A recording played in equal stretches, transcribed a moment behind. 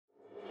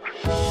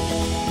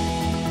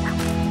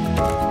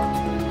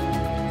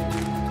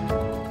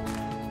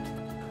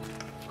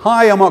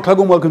Hi, I'm Mark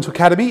Cluggan, welcome to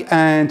Academy,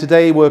 and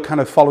today we're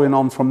kind of following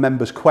on from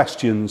members'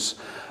 questions.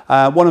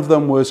 One of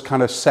them was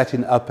kind of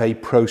setting up a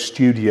pro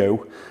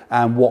studio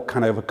and what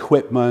kind of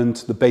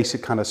equipment, the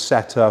basic kind of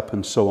setup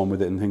and so on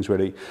with it and things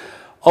really.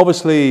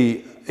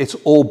 Obviously, it's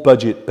all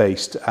budget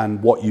based and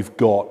what you've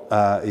got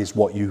is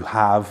what you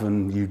have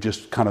and you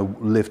just kind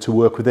of live to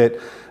work with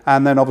it.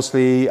 And then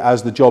obviously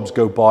as the jobs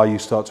go by, you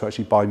start to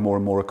actually buy more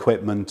and more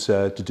equipment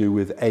to do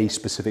with a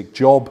specific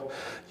job.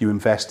 You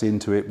invest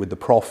into it with the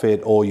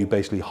profit or you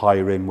basically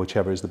hire in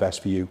whichever is the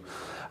best for you.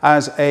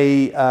 As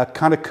a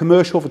kind of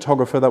commercial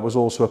photographer that was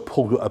also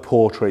a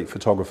portrait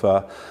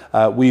photographer,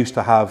 we used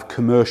to have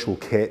commercial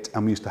kit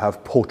and we used to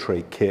have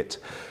portrait kit.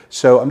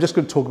 So I'm just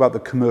going to talk about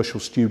the commercial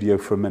studio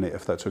for a minute,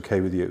 if that's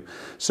okay with you.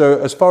 So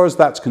as far as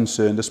that's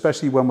concerned,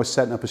 especially when we're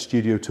setting up a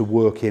studio to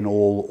work in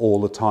all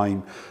the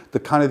time,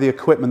 the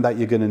equipment that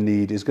you're going to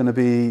need is going to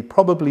be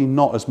probably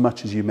not as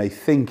much as you may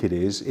think it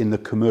is in the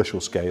commercial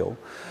scale.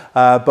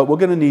 But we're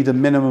going to need a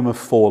minimum of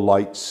 4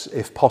 lights,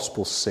 if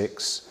possible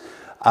 6.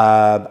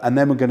 And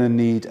then we're going to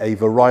need a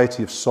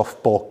variety of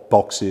soft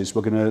boxes.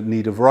 We're going to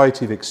need a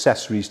variety of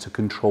accessories to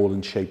control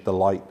and shape the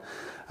light.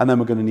 And then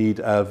we're going to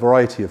need a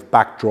variety of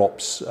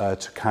backdrops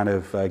to kind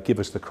of give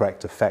us the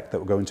correct effect that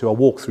we're going to. I'll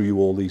walk through you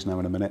all these now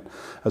in a minute,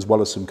 as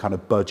well as some kind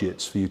of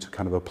budgets for you to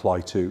kind of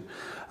apply to.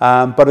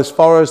 But as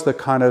far as the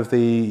kind of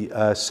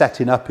the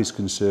setting up is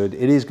concerned,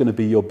 it is going to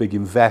be your big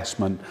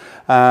investment.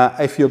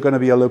 If you're going to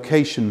be a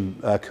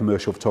location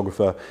commercial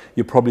photographer,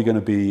 you're probably going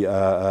to be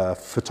a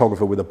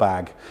photographer with a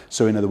bag.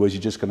 So in other words,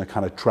 you're just going to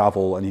kind of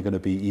travel and you're going to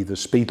be either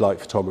speedlight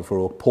photographer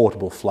or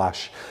portable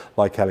flash,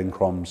 like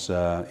Elinchron's,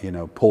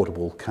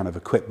 portable kind of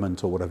equipment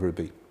or whatever it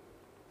be.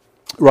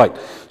 Right,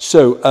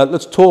 so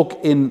let's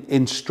talk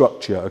in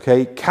structure,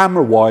 okay?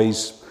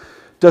 Camera-wise,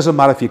 doesn't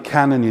matter if you're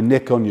Canon, your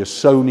Nikon, your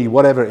Sony,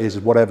 whatever it is,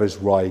 whatever's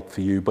right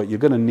for you, but you're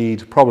going to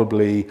need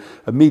probably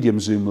a medium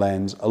zoom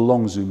lens, a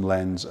long zoom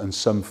lens, and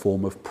some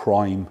form of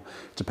prime.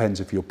 Depends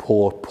if you're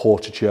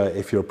portraiture.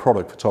 If you're a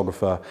product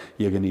photographer,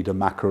 you're going to need a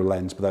macro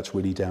lens, but that's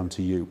really down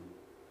to you.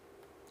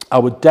 I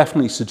would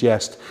definitely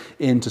suggest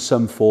into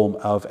some form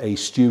of a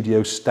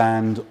studio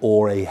stand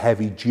or a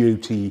heavy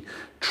duty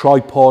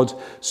tripod,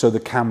 so the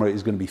camera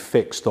is going to be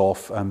fixed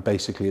off and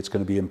basically it's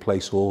going to be in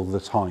place all the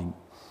time.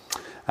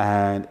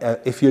 And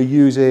if you're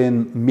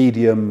using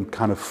medium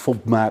kind of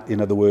format, in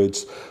other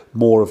words,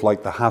 more of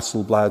like the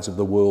Hasselblads of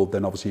the world,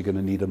 then obviously you're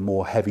going to need a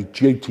more heavy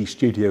duty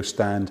studio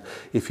stand.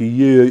 If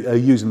you are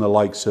using the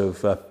likes of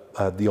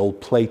the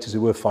old plate, as it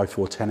were,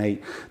 5.4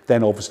 10.8,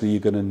 then obviously you're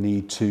going to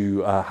need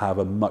to have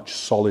a much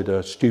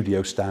solider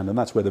studio stand, and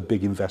that's where the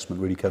big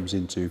investment really comes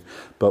into,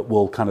 but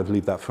we'll kind of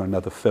leave that for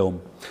another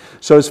film.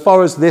 So as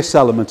far as this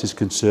element is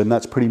concerned,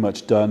 that's pretty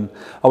much done.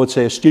 I would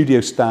say a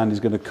studio stand is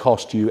going to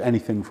cost you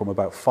anything from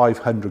about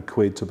 500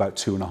 quid to about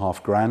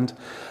 2.5 grand.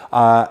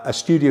 A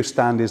studio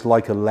stand is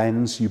like a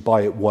lens. You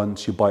buy it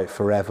once, you buy it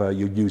forever,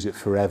 you use it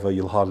forever,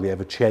 you'll hardly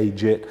ever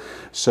change it.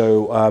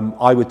 So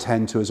I would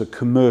tend to, as a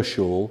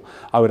commercial,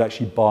 I would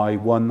actually buy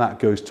one that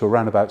goes to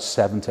around about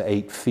 7 to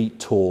 8 feet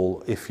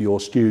tall if your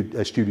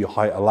studio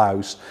height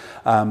allows,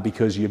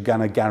 because you're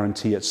going to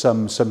guarantee at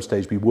some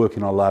stage be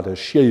working on a ladder,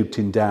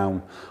 shooting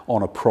down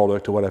on a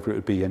product or whatever it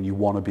would be, and you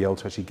want to be able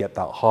to actually get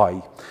that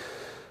high.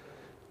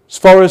 As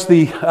far as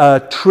the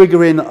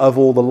triggering of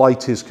all the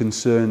light is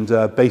concerned,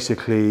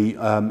 basically,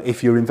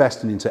 if you're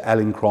investing into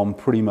Elinchron,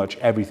 pretty much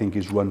everything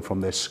is run from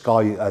their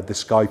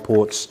sky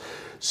ports.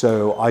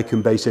 So I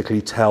can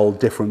basically tell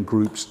different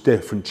groups,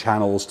 different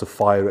channels to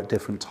fire at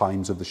different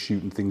times of the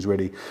shoot and things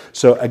really.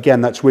 So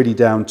again, that's really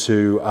down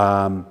to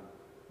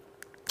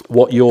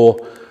what you're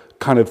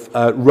kind of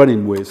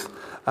running with.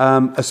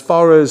 As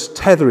far as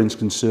tethering is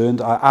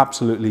concerned,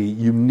 absolutely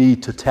you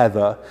need to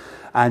tether,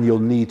 and you'll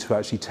need to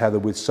actually tether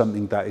with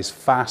something that is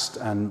fast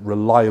and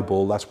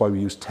reliable. That's why we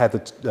use tether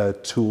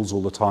tools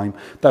all the time.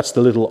 That's the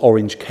little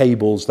orange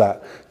cables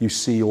that you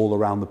see all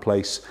around the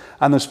place.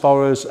 And as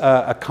far as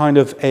a kind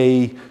of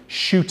a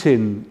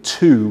shooting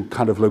to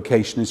kind of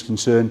location is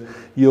concerned,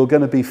 you're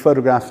going to be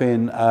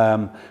photographing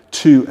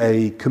to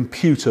a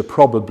computer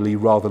probably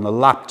rather than a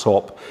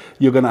laptop.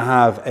 You're going to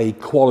have a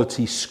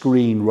quality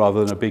screen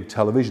rather than a big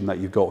television that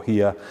you've got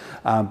here,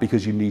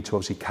 because you need to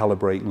obviously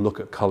calibrate and look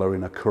at color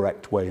in a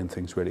correct way and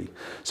things really.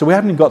 So we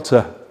haven't even got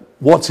to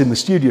what's in the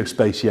studio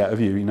space yet,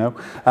 have you know?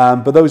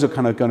 But those are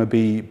kind of going to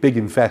be big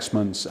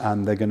investments,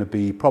 and they're going to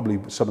be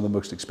probably some of the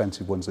most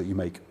expensive ones that you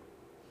make.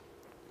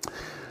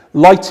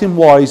 Lighting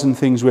wise and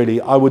things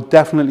really, I would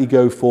definitely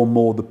go for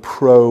more the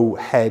pro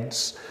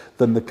heads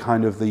than the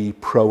kind of the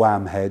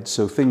pro-am heads.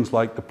 So things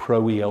like the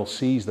pro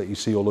ELCs that you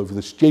see all over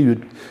the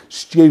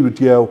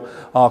studio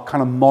are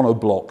kind of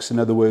monoblocks. In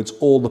other words,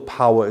 all the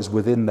power is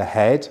within the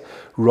head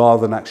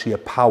rather than actually a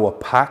power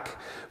pack,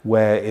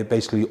 where it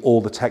basically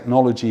all the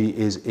technology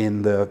is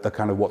in the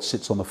kind of what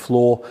sits on the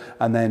floor,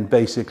 and then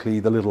basically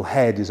the little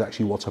head is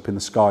actually what's up in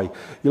the sky.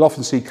 You'll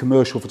often see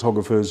commercial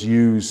photographers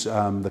use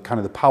the kind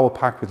of the power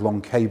pack with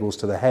long cables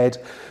to the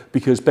head,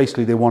 because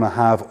basically they want to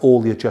have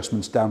all the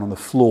adjustments down on the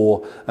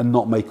floor and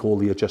not make all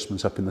the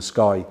adjustments up in the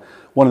sky.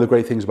 One of the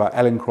great things about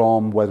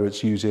Elinchrom, whether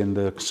it's using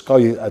the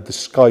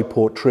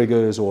Skyport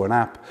triggers or an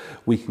app,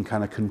 we can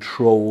kind of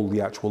control the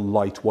actual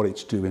light, what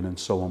it's doing and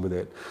so on with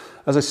it.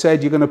 As I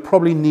said, you're going to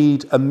probably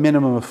need a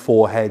minimum of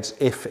 4 heads,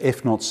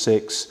 if not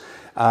 6.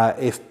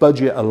 If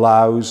budget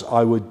allows,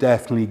 I would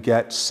definitely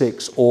get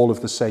 6 all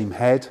of the same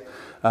head,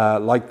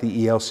 like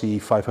the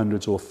ELC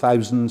 500s or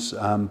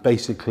 1000s.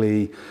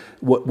 Basically,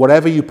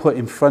 whatever you put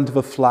in front of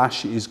a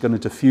flash is going to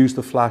diffuse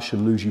the flash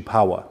and lose you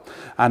power.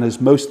 And as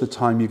most of the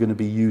time you're going to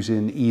be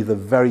using either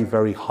very,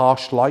 very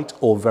harsh light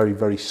or very,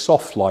 very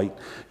soft light,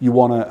 you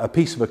want a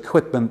piece of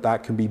equipment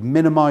that can be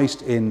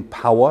minimized in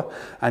power,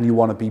 and you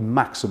want to be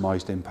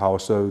maximized in power.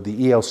 So the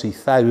ELC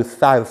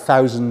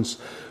 1000s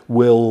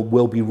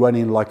will be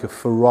running like a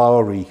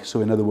Ferrari.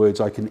 So in other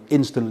words, I can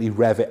instantly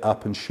rev it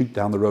up and shoot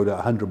down the road at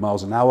 100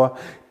 miles an hour,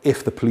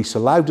 if the police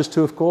allowed us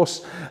to, of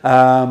course.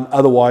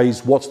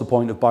 Otherwise, what's the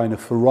point of buying a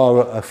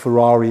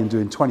Ferrari and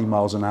doing 20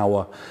 miles an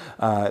hour?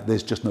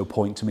 There's just no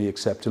point to me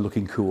except to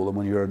looking cool. And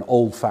when you're an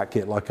old fat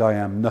git like I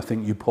am,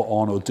 nothing you put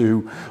on or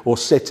do or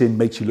sit in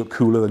makes you look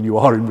cooler than you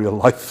are in real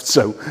life.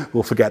 So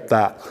we'll forget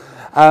that.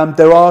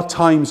 There are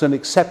times and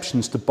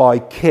exceptions to buy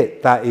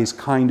kit that is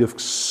kind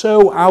of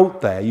so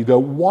out there, you go,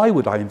 why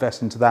would I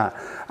invest into that?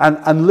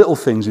 And little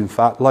things, in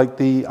fact, like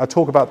I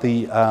talk about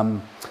the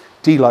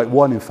D-Lite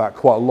 1, in fact,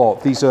 quite a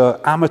lot. These are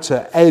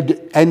amateur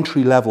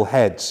entry-level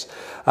heads,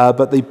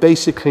 but they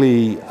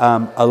basically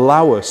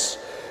allow us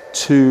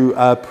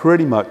to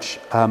pretty much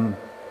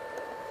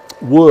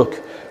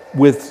work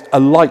with a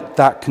light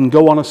that can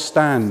go on a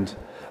stand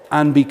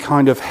and be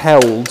kind of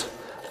held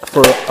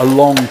for a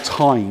long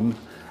time,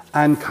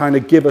 and kind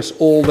of give us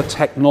all the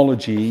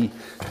technology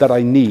that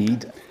I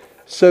need.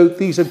 So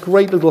these are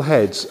great little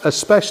heads,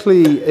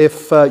 especially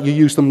if you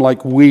use them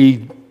like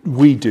we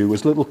do,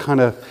 as little kind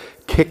of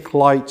kick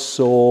lights,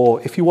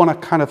 or if you want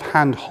to kind of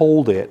hand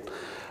hold it,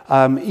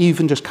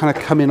 even just kind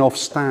of coming off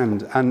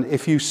stand. And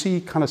if you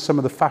see kind of some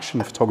of the fashion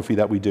photography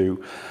that we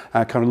do,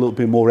 kind of a little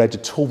bit more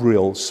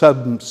editorial,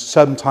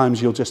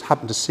 sometimes you'll just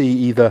happen to see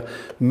either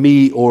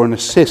me or an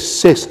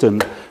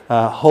assistant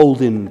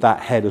holding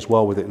that head as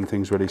well with it and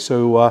things really.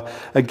 So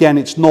again,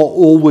 it's not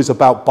always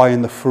about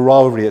buying the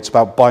Ferrari, it's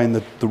about buying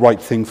the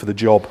right thing for the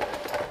job.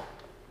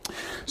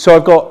 So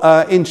I've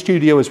got, in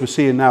studio, as we're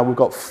seeing now, we've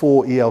got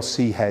 4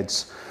 ELC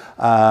heads.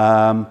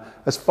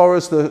 As far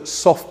as the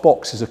soft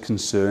boxes are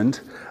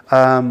concerned,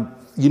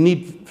 you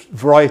need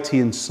variety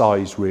in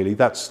size, really.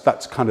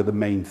 That's kind of the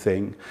main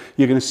thing.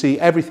 You're going to see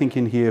everything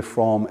in here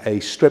from a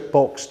strip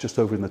box just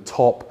over in the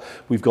top.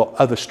 We've got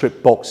other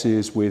strip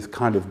boxes with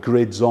kind of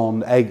grids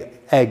on,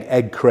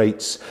 egg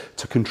crates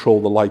to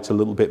control the light a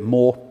little bit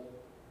more.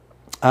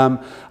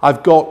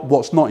 I've got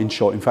what's not in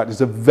shot, in fact,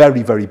 is a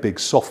very, very big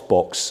soft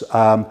box.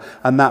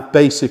 And that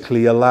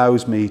basically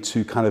allows me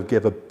to kind of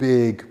give a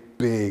big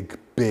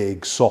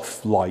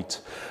soft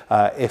light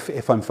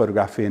if I'm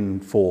photographing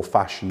for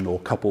fashion or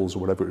couples or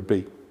whatever it would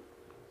be.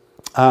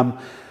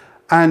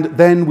 And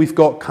then we've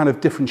got kind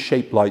of different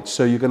shape lights.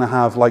 So you're going to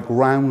have like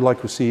round,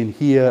 like we're seeing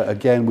here,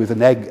 again with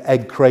an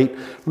egg crate.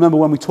 Remember,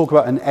 when we talk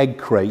about an egg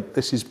crate,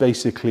 this is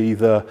basically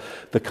the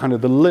kind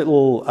of the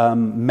little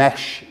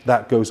mesh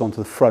that goes onto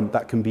the front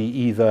that can be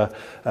either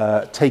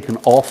taken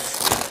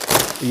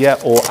off, yeah,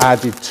 or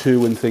added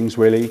to and things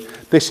really.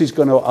 This is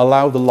going to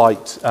allow the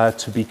light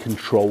to be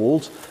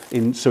controlled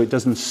so it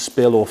doesn't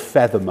spill or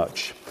feather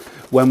much.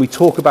 When we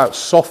talk about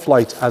soft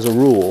light as a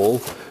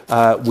rule,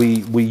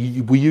 we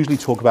usually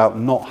talk about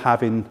not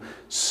having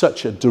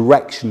such a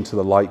direction to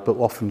the light, but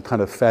often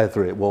kind of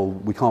feather it. Well,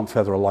 we can't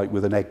feather a light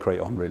with an egg crate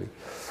on, really.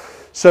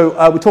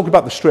 So we talked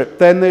about the strip.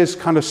 Then there's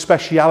kind of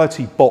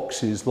speciality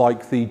boxes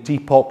like the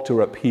Deep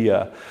Octa up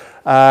here.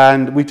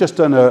 And we've just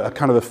done a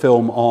kind of a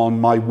film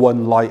on my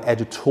one light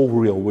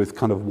editorial with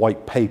kind of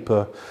white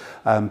paper,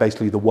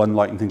 basically the one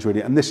light and things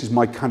really. And this is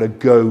my kind of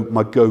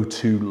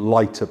go-to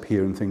light up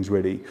here and things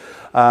really.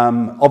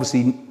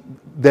 Obviously,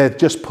 they're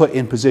just put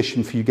in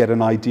position for you to get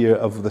an idea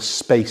of the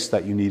space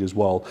that you need as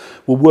well.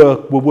 We're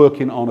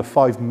working on a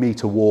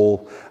 5-meter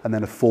wall and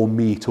then a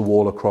 4-meter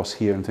wall across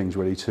here and things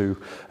really to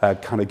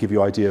kind of give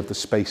you an idea of the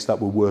space that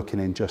we're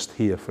working in just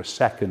here for a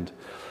second.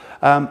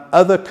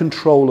 Other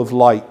control of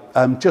light,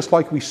 just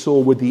like we saw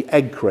with the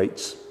egg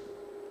crates,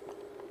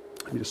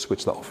 let me just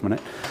switch that off a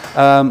minute,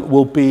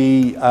 will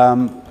be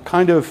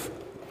kind of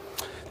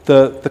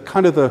the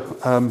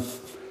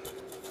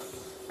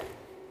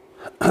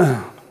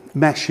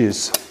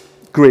meshes,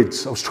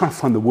 grids. I was trying to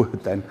find the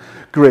word then.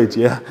 Grid,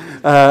 yeah.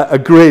 A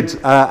grid,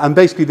 and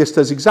basically this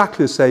does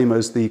exactly the same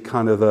as the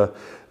kind of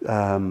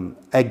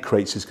egg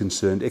crates is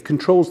concerned, it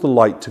controls the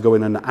light to go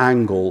in an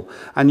angle,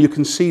 and you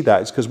can see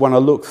that. It's because when I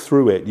look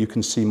through it, you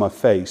can see my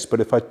face, but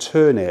if I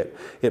turn it,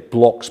 it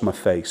blocks my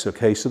face,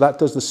 okay? So that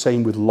does the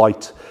same with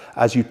light.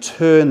 As you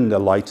turn the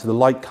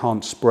light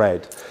can't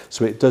spread,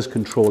 so it does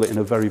control it in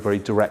a very, very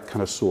direct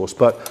kind of source.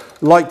 But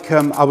like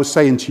I was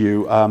saying to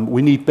you,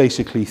 we need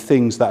basically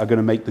things that are going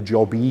to make the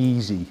job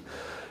easy.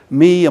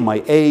 Me and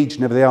my age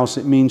and everything else,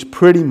 it means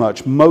pretty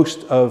much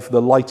most of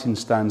the lighting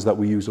stands that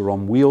we use are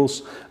on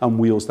wheels, and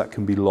wheels that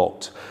can be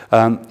locked.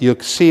 You're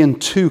seeing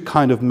two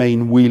kind of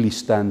main wheelie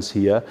stands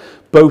here.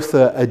 Both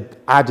are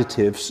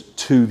additives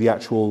to the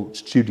actual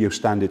studio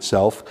stand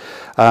itself.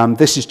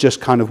 This is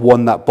just kind of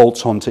one that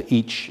bolts onto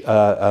each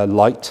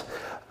the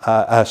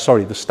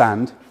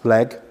stand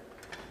leg.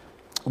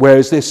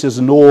 Whereas this is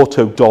an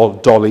auto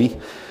dolly,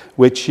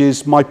 which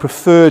is my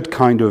preferred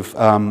kind of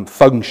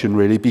function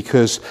really,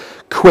 because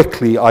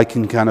quickly I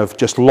can kind of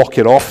just lock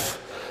it off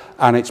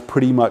and it's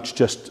pretty much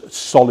just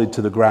solid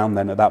to the ground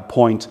then at that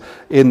point.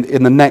 In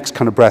the next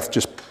kind of breath,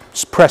 just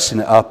pressing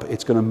it up,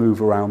 it's going to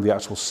move around the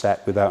actual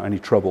set without any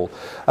trouble.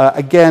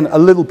 Again, a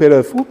little bit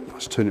of,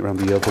 let's turn it around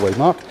the other way,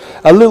 Mark.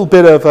 A little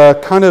bit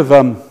of kind of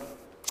an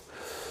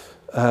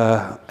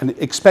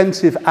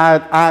expensive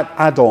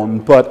add-on,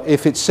 but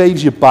if it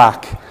saves you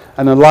back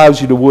and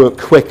allows you to work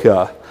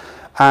quicker,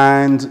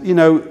 and, you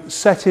know,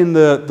 setting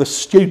the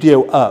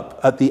studio up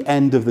at the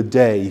end of the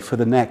day for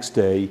the next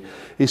day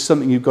is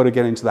something you've got to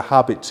get into the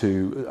habit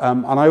to.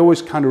 And I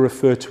always kind of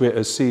refer to it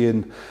as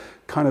seeing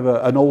kind of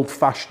an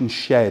old-fashioned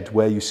shed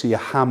where you see a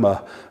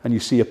hammer and you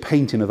see a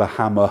painting of a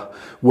hammer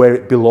where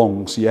it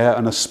belongs, yeah,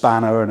 and a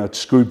spanner and a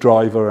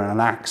screwdriver and an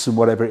axe and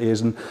whatever it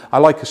is. And I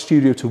like a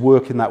studio to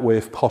work in that way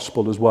if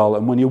possible as well.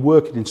 And when you're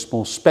working in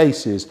small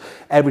spaces,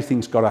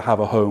 everything's got to have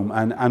a home.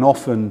 And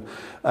often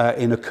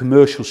in a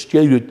commercial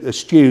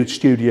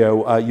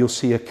studio, you'll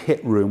see a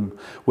kit room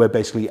where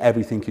basically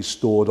everything is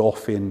stored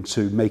off in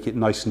to make it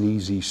nice and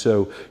easy.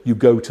 So you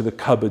go to the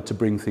cupboard to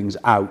bring things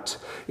out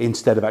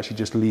instead of actually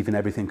just leaving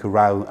everything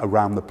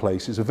around the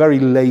place. It's a very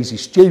lazy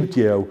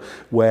studio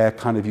where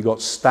kind of you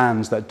got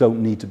stands that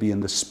don't need to be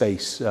in the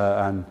space.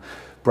 And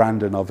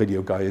Brandon, our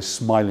video guy, is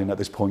smiling at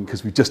this point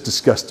because we just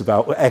discussed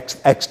about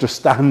extra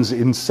stands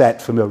in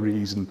set for no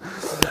reason.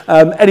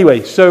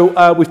 Anyway,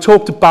 so we've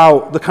talked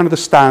about the kind of the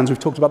stands, we've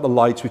talked about the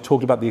lights, we've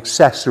talked about the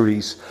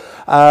accessories.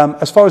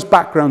 As far as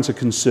backgrounds are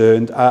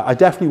concerned, I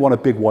definitely want a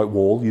big white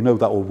wall. You know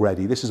that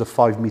already. This is a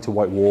 5-meter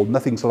white wall.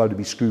 Nothing's allowed to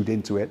be screwed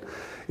into it.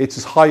 It's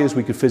as high as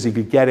we could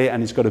physically get it,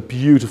 and it's got a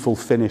beautiful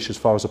finish as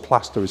far as the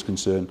plaster is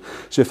concerned.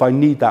 So if I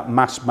need that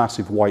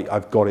massive white,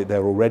 I've got it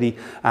there already,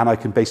 and I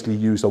can basically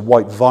use a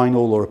white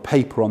vinyl or a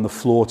paper on the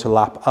floor to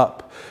lap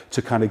up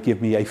to kind of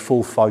give me a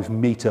full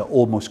 5-meter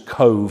almost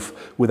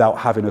cove without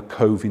having a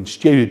cove in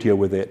studio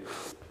with it.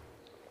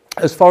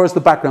 As far as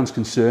the background's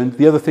concerned,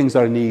 the other things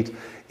that I need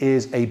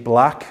is a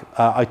black.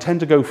 I tend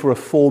to go for a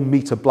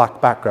 4-meter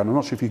black background. I'm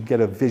not sure if you can get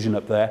a vision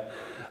up there,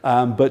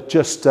 but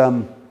just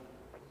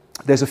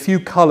there's a few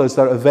colors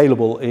that are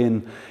available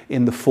in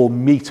the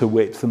 4-meter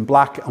width, and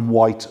black and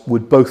white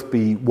would both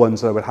be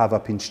ones that I would have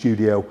up in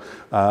studio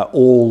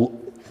all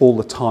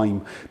the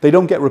time. They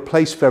don't get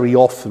replaced very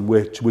often,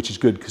 which is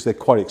good because they're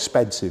quite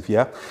expensive,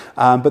 yeah?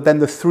 But then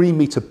the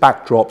 3-meter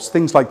backdrops,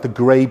 things like the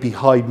gray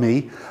behind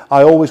me,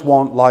 I always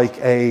want like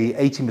a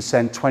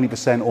 18%,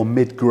 20% or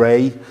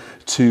mid-gray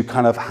to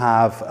kind of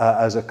have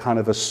as a kind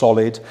of a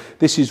solid.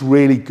 This is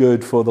really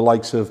good for the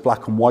likes of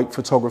black and white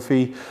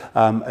photography,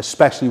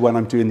 especially when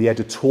I'm doing the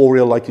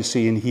editorial like you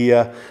see in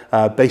here.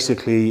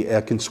 Basically,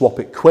 I can swap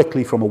it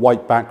quickly from a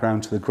white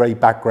background to the gray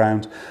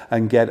background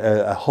and get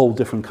a whole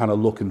different kind of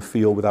look and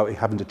feel without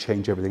having to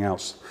change everything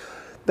else.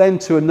 Then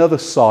to another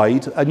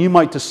side, and you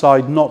might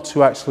decide not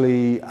to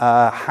actually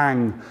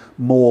hang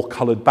more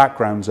coloured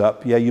backgrounds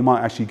up. Yeah, you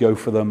might actually go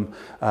for them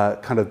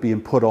kind of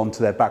being put onto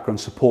their background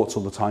supports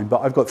all the time.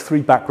 But I've got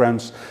 3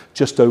 backgrounds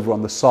just over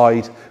on the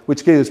side,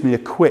 which gives me a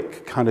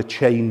quick kind of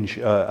change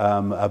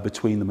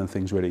between them and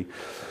things really.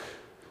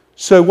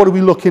 So what are we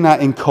looking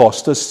at in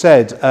cost? As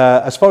said,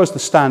 as far as the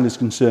stand is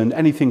concerned,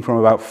 anything from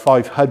about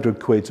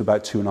 500 quid to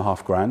about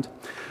 2.5 grand.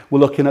 We're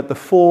looking at the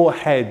 4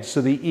 heads,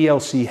 so the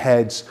ELC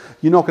heads,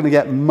 you're not going to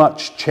get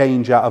much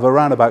change out of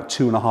around about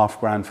 2.5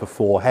 grand for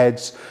 4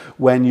 heads.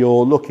 When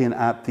you're looking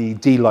at the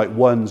D-Light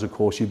ones, of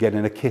course, you're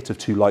getting a kit of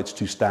 2 lights,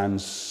 2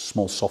 stands,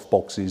 small soft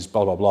boxes,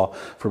 blah, blah, blah,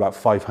 for about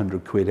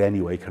 500 quid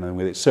anyway, kind of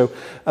with it. So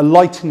a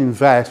lighting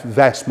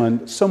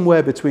investment,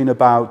 somewhere between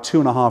about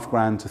 2.5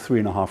 grand to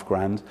 3.5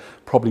 grand,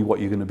 probably what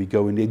you're going to be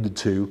going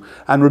into.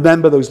 And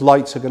remember, those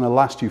lights are going to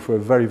last you for a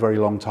very, very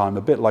long time,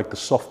 a bit like the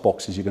soft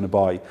boxes you're going to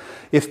buy.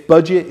 If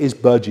budget is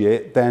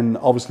budget, then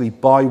obviously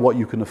buy what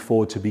you can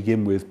afford to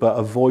begin with, but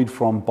avoid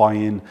from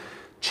buying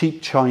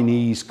cheap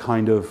Chinese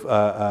kind of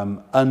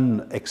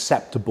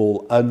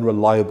unacceptable,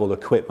 unreliable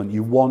equipment.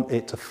 You want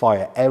it to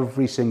fire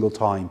every single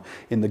time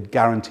in the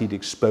guaranteed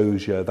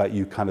exposure that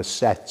you kind of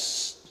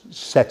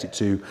set it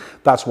to.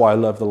 That's why I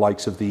love the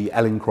likes of the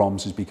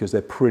Elinchroms, is because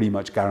they're pretty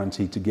much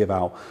guaranteed to give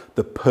out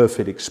the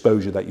perfect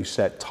exposure that you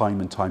set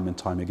time and time and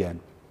time again.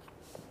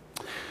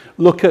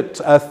 Look at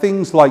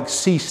things like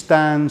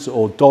C-stands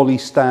or dolly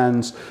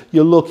stands.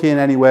 You're looking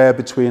anywhere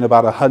between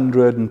about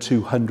 £100 and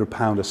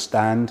 £200 a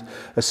stand.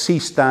 A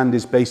C-stand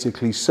is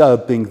basically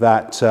something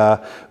that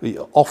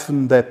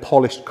often they're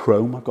polished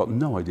chrome. I've got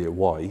no idea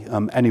why.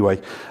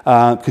 Anyway,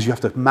 because you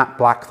have to matte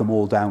black them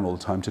all down all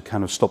the time to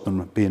kind of stop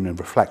them being in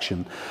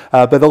reflection.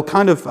 But they'll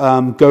kind of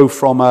go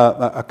from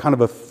a kind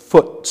of a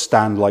foot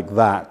stand like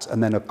that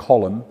and then a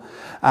column.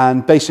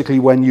 And basically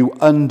when you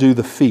undo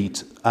the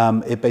feet,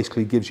 it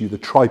basically gives you the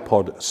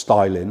tripod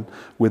styling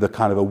with a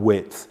kind of a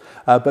width.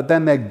 But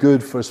then they're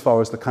good for as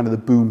far as the kind of the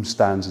boom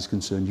stands is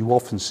concerned. You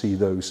often see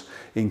those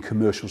in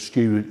commercial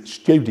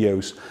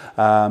studios.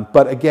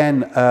 But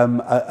again,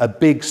 a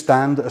big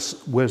stand,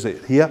 where's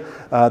it here?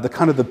 The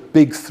kind of the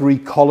big 3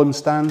 column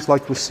stands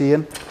like we're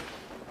seeing.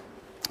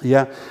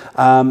 Yeah,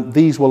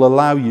 these will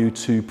allow you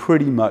to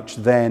pretty much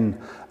then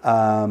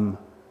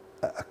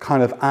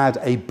kind of add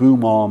a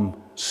boom arm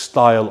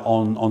style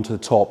onto the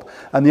top,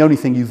 and the only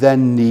thing you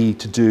then need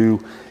to do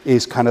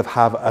is kind of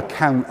have a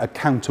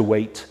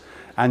counterweight,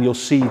 and you'll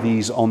see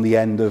these on the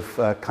end of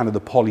kind of the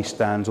poly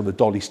stands or the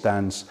dolly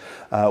stands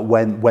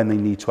when they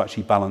need to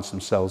actually balance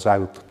themselves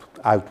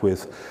out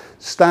with.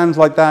 Stands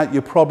like that,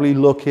 you're probably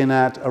looking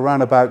at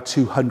around about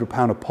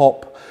 £200 a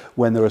pop.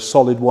 When they're a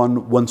solid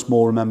one, once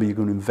more, remember you're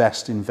going to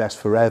invest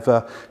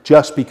forever.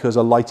 Just because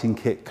a lighting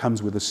kit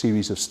comes with a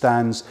series of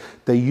stands,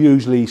 they're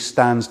usually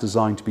stands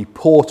designed to be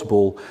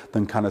portable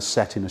than kind of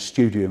set in a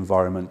studio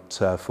environment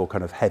for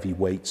kind of heavy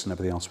weights and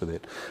everything else with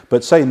it.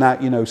 But saying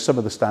that, you know, some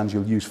of the stands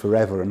you'll use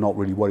forever and not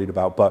really worried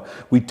about, but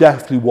we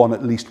definitely want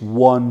at least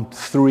 1,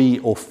 3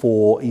 or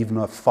 4, even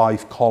a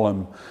 5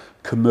 column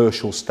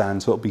commercial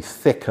stand, so it'll be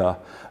thicker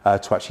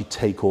to actually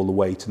take all the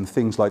weight. And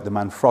things like the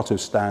Manfrotto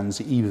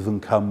stands even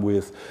come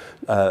with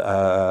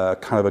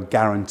kind of a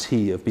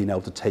guarantee of being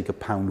able to take a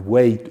pound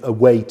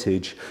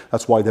weightage.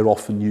 That's why they're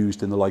often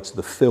used in the likes of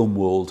the film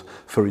world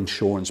for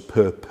insurance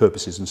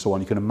purposes and so on.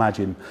 You can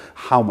imagine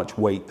how much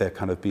weight they're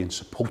kind of being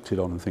supported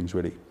on and things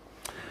really.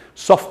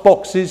 Soft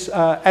boxes,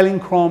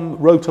 Elinchrom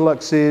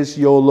Rotoluxes,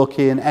 you're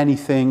looking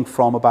anything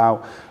from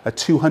about a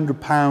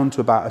 £200 to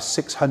about a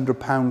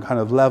 £600 kind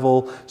of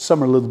level.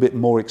 Some are a little bit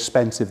more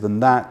expensive than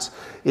that.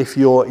 If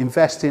you're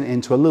investing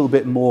into a little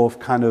bit more of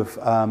kind of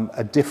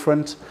a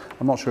different,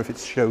 I'm not sure if it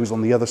shows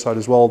on the other side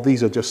as well,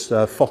 these are just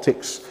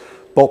Photix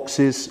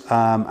boxes,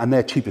 and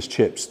they're cheap as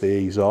chips,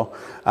 these are.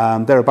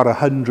 They're about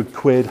 100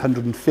 quid,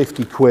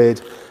 150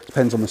 quid,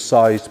 depends on the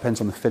size,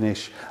 depends on the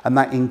finish, and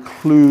that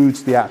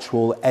includes the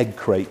actual egg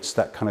crates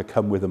that kind of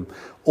come with them.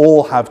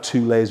 All have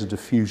 2 layers of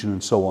diffusion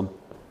and so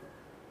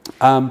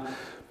on.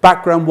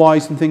 Background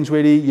wise and things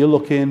really, you're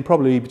looking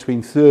probably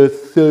between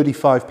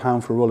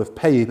 £35 for a roll of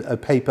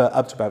paper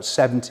up to about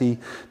 70,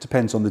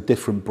 depends on the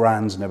different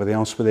brands and everything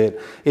else with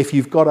it. If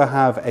you've got to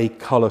have a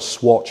colour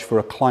swatch for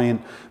a client,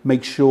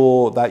 make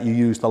sure that you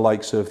use the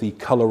likes of the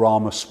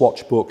Colorama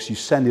swatch books. You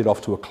send it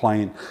off to a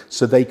client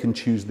so they can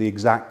choose the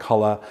exact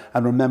colour,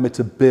 and remember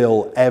to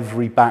bill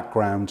every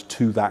background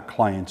to that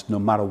client no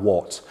matter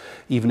what,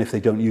 even if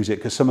they don't use it,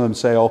 because some of them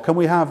say, oh, can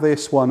we have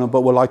this one,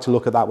 but we'd like to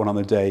look at that one on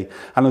the day.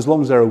 And as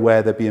long as they're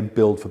aware they're being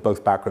billed for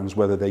both backgrounds,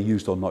 whether they're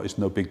used or not, it's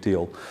no big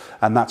deal,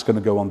 and that's going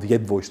to go on the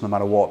invoice no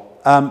matter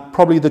what.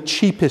 Probably the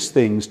cheapest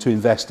things to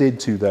invest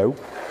into though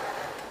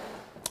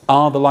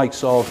are the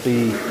likes of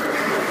the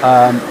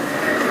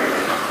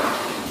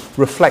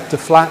reflector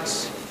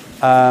flats.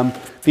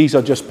 These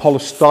are just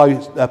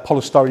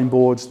polystyrene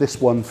boards.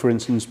 This one, for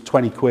instance,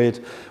 20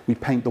 quid. We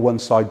paint the one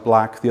side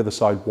black, the other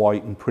side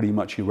white, and pretty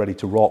much you're ready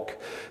to rock.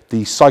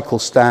 The cycle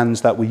stands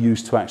that we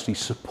use to actually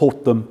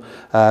support them,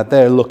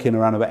 they're looking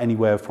around about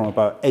anywhere from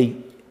about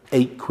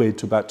 8 quid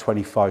to about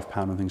 £25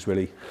 and things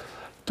really.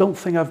 Don't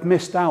think I've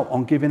missed out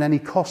on giving any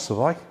costs, have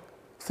I? I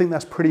think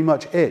that's pretty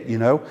much it, you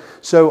know.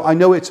 So I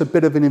know it's a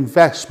bit of an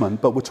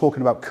investment, but we're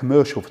talking about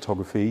commercial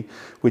photography,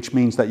 which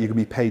means that you can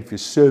be paid for your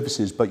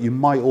services, but you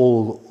might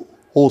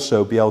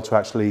also be able to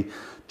actually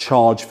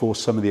charge for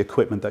some of the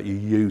equipment that you're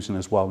using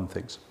as well and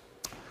things.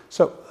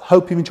 So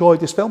hope you've enjoyed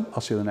this film.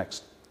 I'll see you in the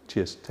next.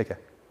 Cheers. Take care.